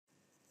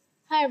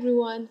Hi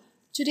everyone.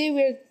 Today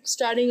we're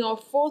starting our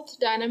fourth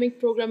dynamic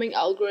programming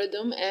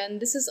algorithm, and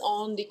this is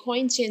on the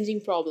coin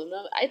changing problem.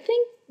 Now, I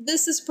think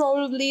this is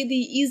probably the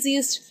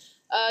easiest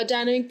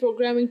dynamic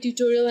programming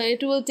tutorial, and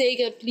it will take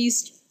at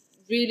least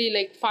really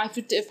like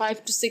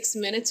 5 to 6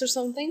 minutes or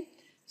something.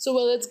 So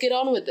well, let's get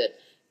on with it.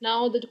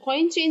 Now the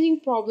coin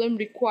changing problem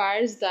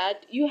requires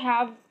that you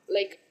have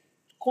like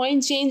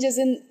coin change as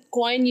in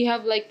coin, you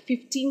have like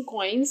 15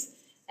 coins,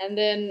 and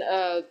then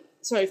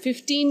sorry,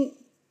 $15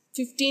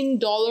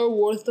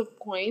 worth of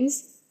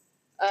coins,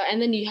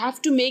 and then you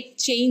have to make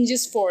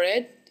changes for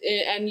it,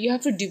 and you have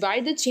to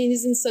divide the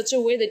changes in such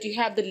a way that you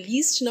have the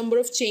least number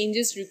of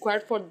changes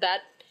required for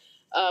that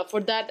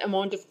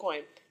amount of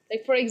coin.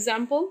 Like for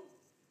example,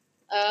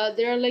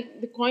 there are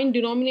like the coin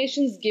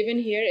denominations given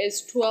here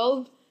is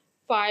 12,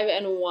 5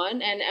 and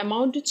 1, and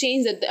amount to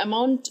change that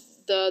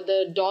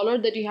the dollar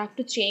that you have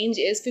to change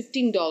is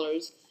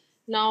 $15.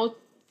 Now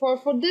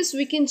for this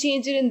we can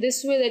change it in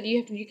this way, that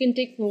you can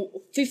take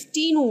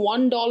 15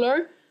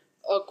 $1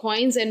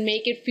 coins and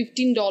make it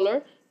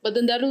 $15, but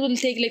then that will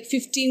take like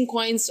 15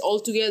 coins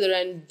altogether.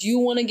 And do you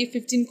want to give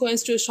 15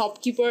 coins to a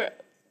shopkeeper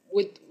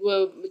with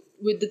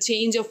the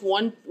change of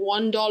 $1?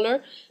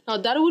 Now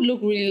that would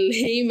look really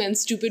lame and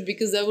stupid,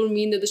 because that would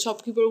mean that the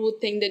shopkeeper would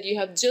think that you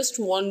have just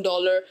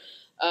 $1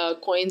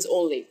 coins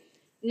only.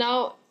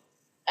 Now,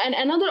 and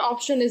another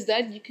option is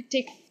that you could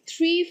take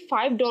 3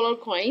 $5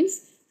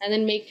 coins and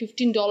then make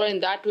 $15 in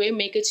that way,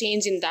 make a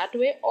change in that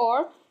way.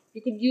 Or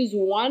you could use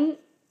 $12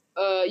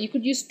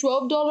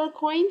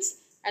 coins,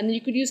 and then you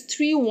could use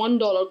 3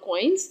 $1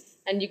 coins,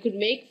 and you could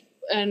make,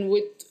 and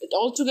with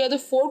altogether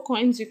 4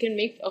 coins you can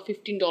make a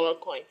 $15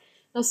 coin.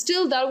 Now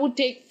still that would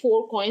take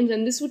 4 coins,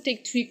 and this would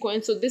take 3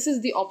 coins, so this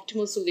is the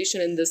optimal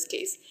solution in this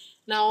case.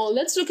 Now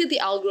let's look at the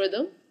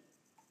algorithm.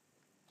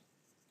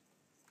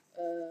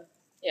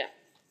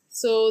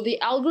 So the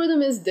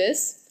algorithm is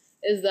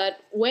that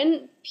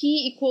when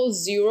p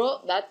equals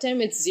 0, that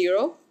time it's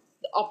 0.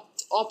 The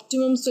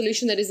optimum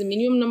solution, that is the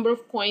minimum number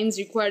of coins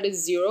required,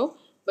 is 0.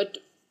 But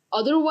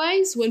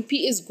otherwise, when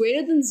p is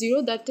greater than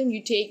 0, that time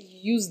you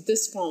use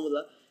this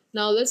formula.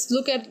 Now let's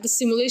look at the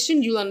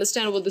simulation. You'll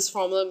understand what this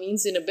formula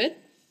means in a bit.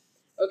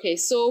 Okay,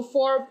 so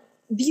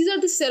these are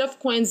the set of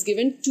coins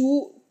given.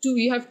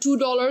 You have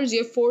 $2,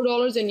 you have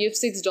 $4, and you have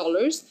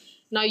 $6.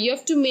 Now you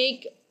have to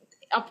make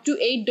up to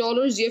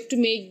 $8. You have to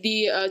make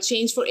the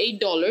change for $8.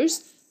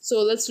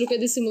 So let's look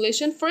at the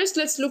simulation. First,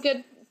 let's look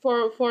at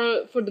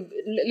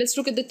let's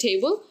look at the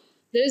table.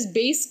 There is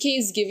base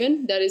case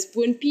given, that is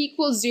when p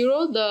equals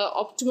 0, the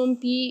optimum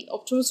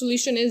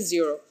solution is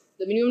 0.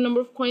 The minimum number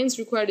of coins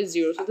required is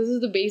 0. So this is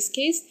the base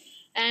case.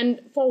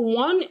 And for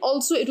 1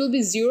 also it will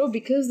be 0,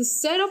 because the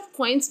set of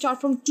coins start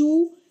from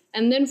 2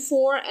 and then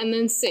 4 and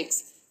then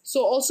 6.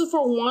 So also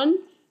for 1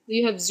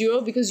 you have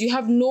 0, because you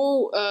have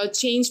no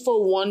change for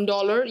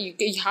 $1.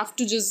 You have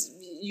to just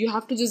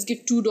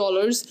give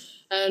 $2,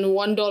 and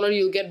 $1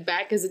 you'll get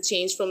back as a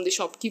change from the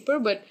shopkeeper.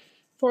 But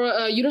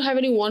for you don't have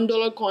any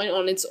 $1 coin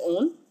on its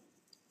own.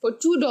 For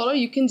 $2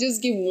 you can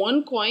just give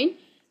 1 coin,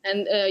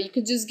 and you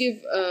can just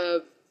give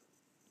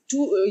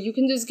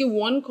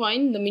one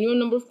coin. The minimum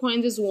number of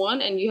coins is 1,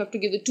 and you have to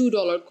give the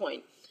 $2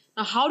 coin.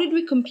 Now how did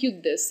we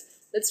compute this?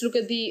 Let's look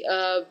at the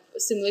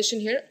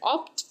simulation here.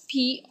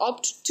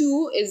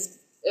 Opt2 is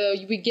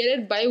we get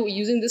it by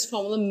using this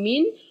formula,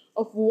 min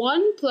of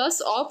 1 plus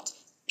opt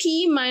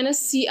p minus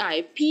ci.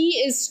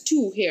 P is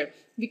 2 here,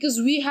 because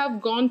we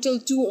have gone till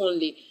 2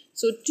 only.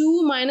 So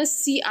 2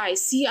 minus ci.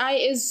 Ci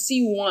is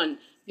c1,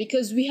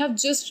 because we have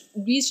just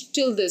reached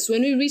till this.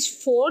 When we reach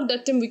 4,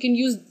 that time we can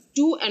use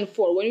 2 and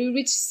 4. When we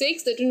reach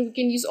 6, that time we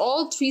can use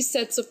all 3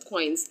 sets of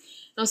coins.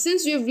 Now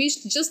since we have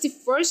reached just the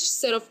first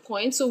set of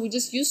coins, so we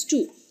just use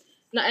 2.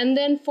 Now and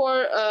then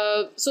for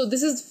so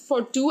this is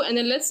for 2, and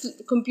then let's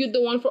compute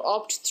the one for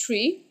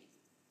opt3.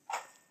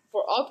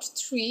 For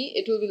opt3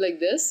 it will be like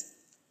this.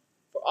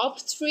 For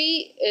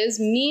opt3 is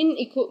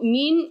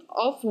mean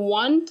of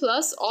 1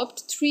 plus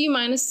opt3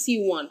 minus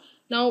c1.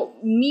 Now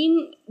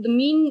the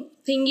mean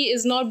thingy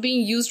is not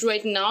being used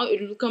right now.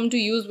 It will come to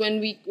use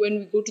when we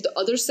go to the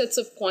other sets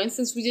of coins.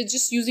 Since we are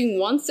just using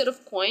one set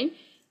of coin,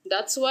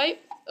 that's why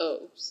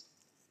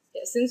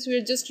since we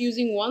are just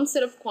using one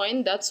set of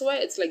coin, that's why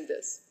it's like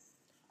this.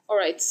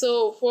 Alright,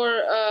 so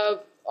for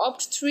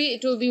opt3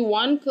 it will be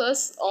 1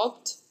 plus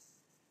opt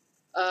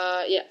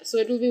so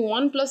it will be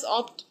 1 plus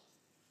opt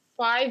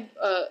 5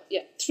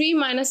 3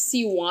 minus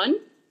c1,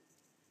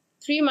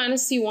 3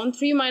 minus c1,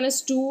 3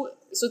 minus 2,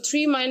 so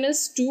 3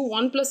 minus 2,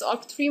 1 plus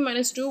opt 3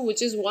 minus 2,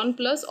 which is 1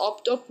 plus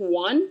opt of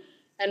 1,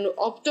 and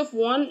opt of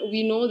 1,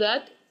 we know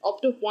that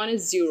opt of 1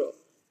 is 0.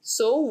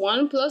 So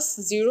 1 plus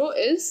 0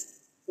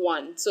 is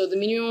 1. So the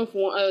minimum of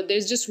 1,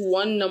 there's just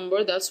one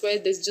number, that's why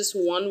there's just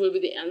 1 will be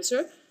the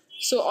answer.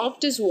 So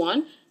opt is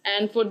 1,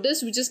 and for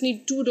this we just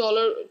need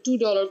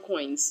 $2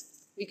 coins,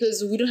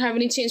 because we don't have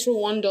any change for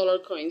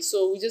 $1 coins.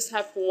 So we just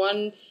have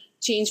 1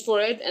 change for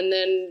it, and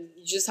then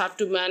you just have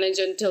to manage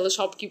and tell the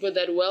shopkeeper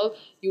that, well,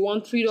 you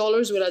want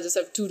 $3, well, I just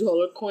have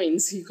 $2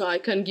 coins. I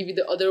can't give you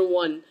the other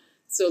one.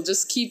 So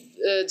just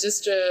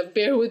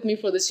bear with me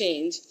for the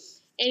change.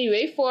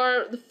 Anyway,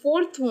 for the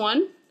fourth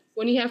one,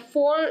 when you have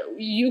 4,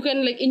 you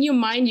can, like, in your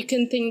mind you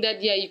can think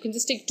that yeah, you can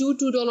just take two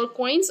 $2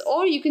 coins,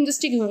 or you can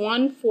just take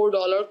one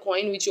 $4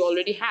 coin which you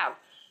already have.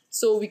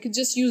 So we could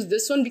just use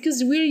this one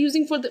because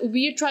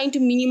we're trying to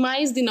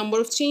minimize the number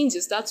of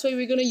changes. That's why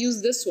we're going to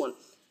use this one.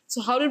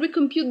 So how did we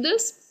compute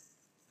this?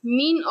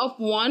 Mean of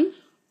 1,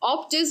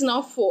 opt is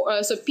now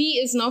 4, so p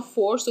is now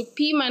 4, so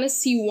p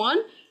minus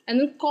c1, and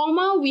then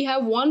comma we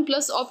have 1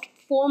 plus opt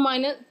 4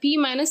 minus p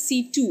minus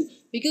c2,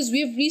 because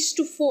we have reached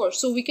to 4,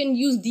 so we can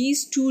use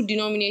these two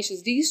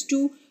denominations, these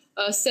two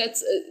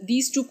sets,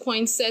 these two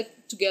coins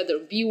set together,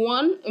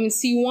 c1 and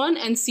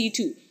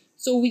c2.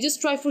 So we just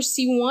try for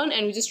c1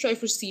 and we just try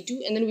for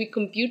c2, and then we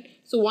compute.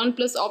 So 1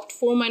 plus opt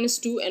 4 minus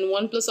 2 and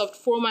 1 plus opt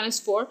 4 minus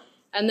 4,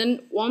 and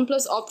then 1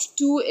 plus opt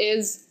 2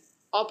 is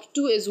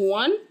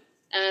 1,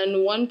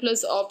 and 1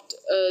 plus opt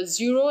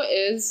 0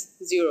 is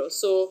 0.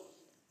 So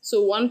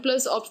 1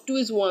 plus opt 2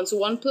 is 1. So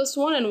 1 plus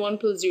 1 and 1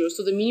 plus 0.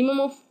 So the minimum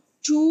of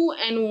 2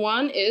 and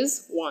 1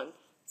 is 1.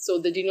 So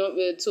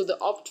the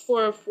opt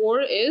for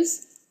 4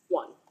 is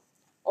 1.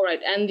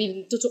 Alright, and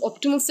the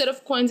optimal set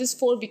of coins is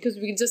 4, because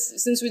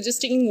since we're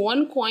just taking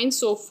one coin,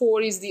 so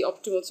 4 is the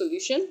optimal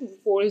solution.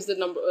 4 is the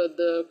number,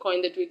 the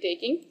coin that we're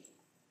taking.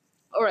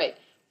 Alright,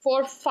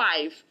 for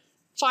 5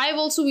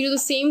 also we do the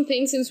same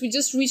thing. Since we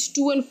just reached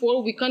 2 and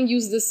 4, we can't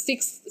use the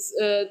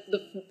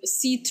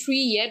C3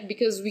 yet,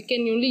 because we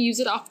can only use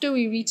it after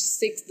we reach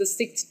the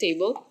 6th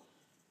table.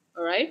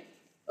 Alright,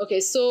 okay,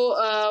 so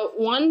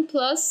 1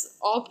 plus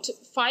opt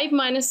 5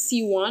 minus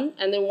C1,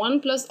 and then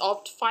 1 plus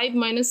opt 5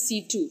 minus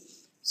C2.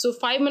 So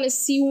 5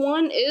 minus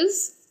C1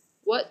 is,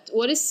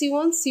 what is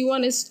C1?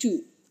 C1 is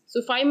 2.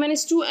 So 5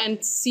 minus 2 and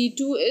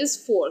C2 is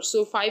 4.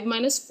 So 5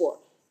 minus 4.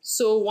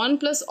 So 1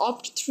 plus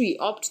opt 3.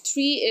 Opt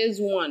 3 is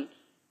 1.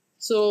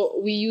 So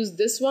we use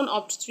this one,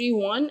 opt 3,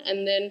 1,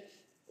 and then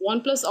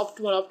 1 plus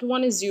opt 1. Opt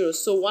 1 is 0.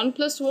 So 1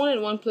 plus 1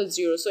 and 1 plus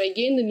 0. So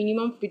again, the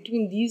minimum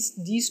between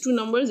these two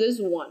numbers is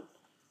 1.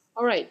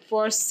 Alright,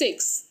 for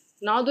 6.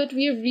 Now that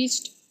we have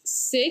reached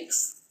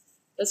 6,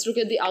 let's look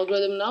at the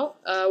algorithm now.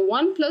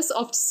 1 plus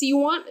opt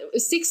C1,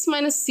 6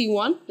 minus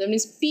C1, that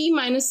means P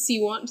minus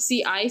C1,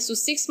 Ci, so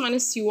 6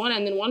 minus C1,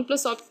 and then 1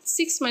 plus opt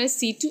 6 minus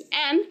C2,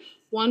 and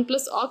 1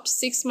 plus opt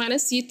 6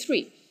 minus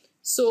C3.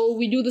 So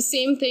we do the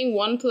same thing,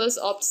 1 plus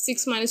opt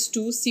 6 minus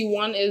 2,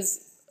 C1 is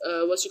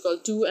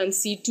 2, and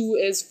C2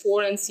 is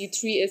 4, and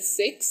C3 is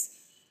 6.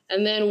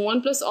 And then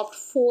 1 plus opt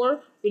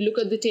 4, we look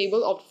at the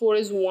table, opt 4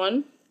 is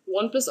 1.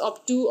 1 plus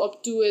opt 2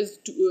 is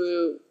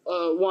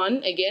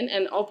 1 again,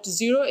 and opt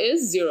 0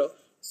 is 0.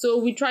 So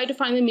we try to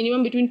find the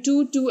minimum between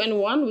 2, 2 and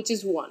 1, which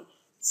is 1.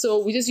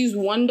 So we just use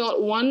one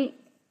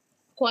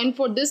coin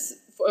for this.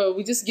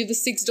 We just give the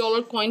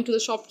 $6 coin to the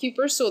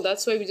shopkeeper, so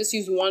that's why we just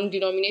use one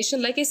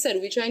denomination. Like I said,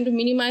 we're trying to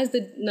minimize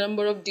the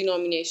number of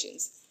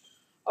denominations.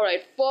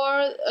 Alright,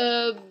 for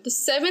the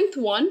 7th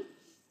one,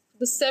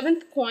 the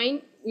 7th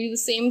coin, we do the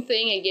same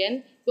thing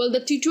again. Well,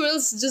 the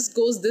tutorials just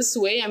goes this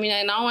way. I mean,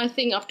 I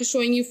think after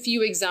showing you a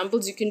few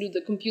examples, you can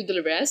compute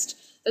the rest.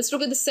 Let's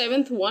look at the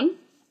 7th one.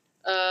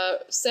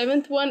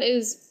 7th one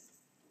is,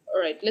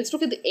 alright, let's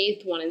look at the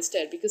 8th one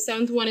instead, because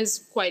 7th one is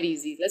quite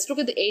easy. Let's look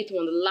at the 8th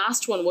one, the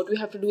last one, what we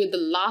have to do at the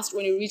last,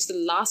 when you reach the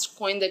last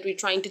coin that we're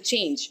trying to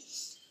change,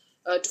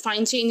 to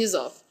find changes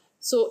of.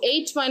 So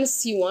 8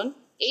 minus C1,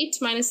 8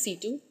 minus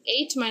C2,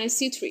 8 minus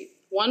C3.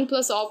 1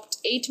 plus opt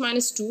 8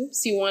 minus 2,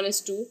 C1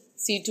 is 2,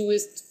 C2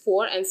 is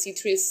 4, and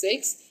C3 is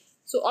 6.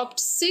 So opt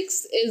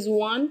 6 is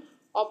 1,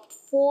 opt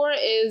 4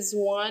 is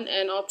 1,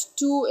 and opt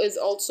 2 is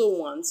also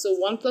 1. So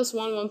 1 plus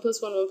 1, 1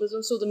 plus 1, 1 plus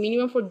 1. So the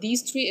minimum for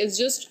these three is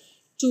just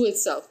 2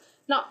 itself.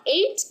 Now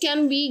 8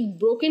 can be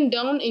broken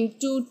down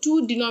into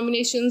two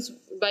denominations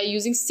by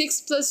using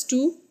 6 plus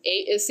 2,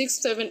 6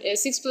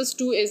 plus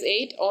 2 is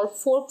 8, or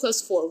 4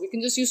 plus 4. We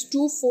can just use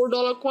two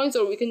 $4 coins,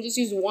 or we can just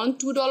use one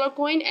 $2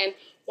 coin and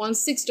one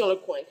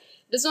 $6 coin.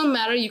 It does not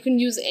matter, you can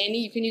use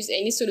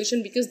any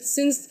solution, because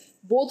since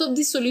both of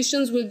these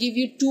solutions will give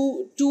you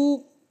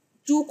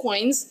two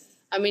coins,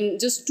 I mean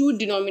just two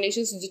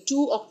denominations, the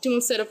two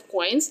optimal set of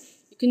coins,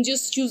 you can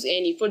just choose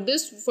any. For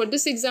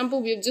this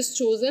example, we have just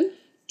chosen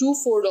two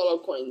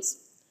 $4 coins.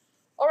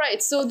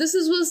 Alright, so this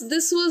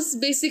was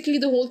basically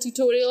the whole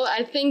tutorial.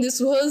 I think this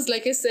was,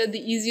 like I said, the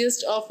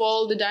easiest of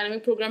all the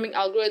dynamic programming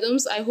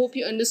algorithms. I hope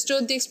you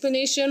understood the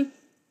explanation,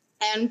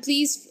 and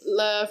please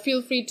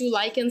feel free to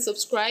like and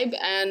subscribe,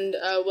 and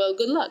well,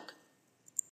 good luck.